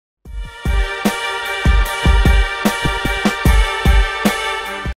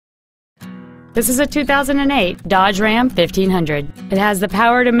This is a 2008 Dodge Ram 1500. It has the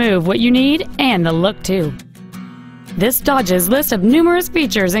power to move what you need and the look too. This Dodge's list of numerous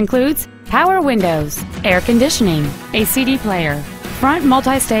features includes power windows, air conditioning, a CD player, front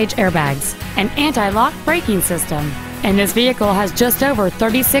multi-stage airbags, an anti-lock braking system, and this vehicle has just over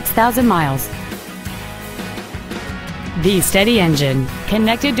 36,000 miles. The steady engine,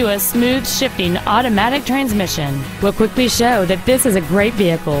 connected to a smooth shifting automatic transmission, will quickly show that this is a great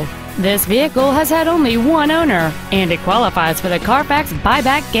vehicle. This vehicle has had only one owner, and it qualifies for the Carfax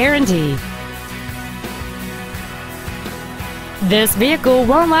buyback guarantee. This vehicle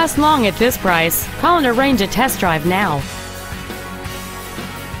won't last long at this price. Call and arrange a test drive now.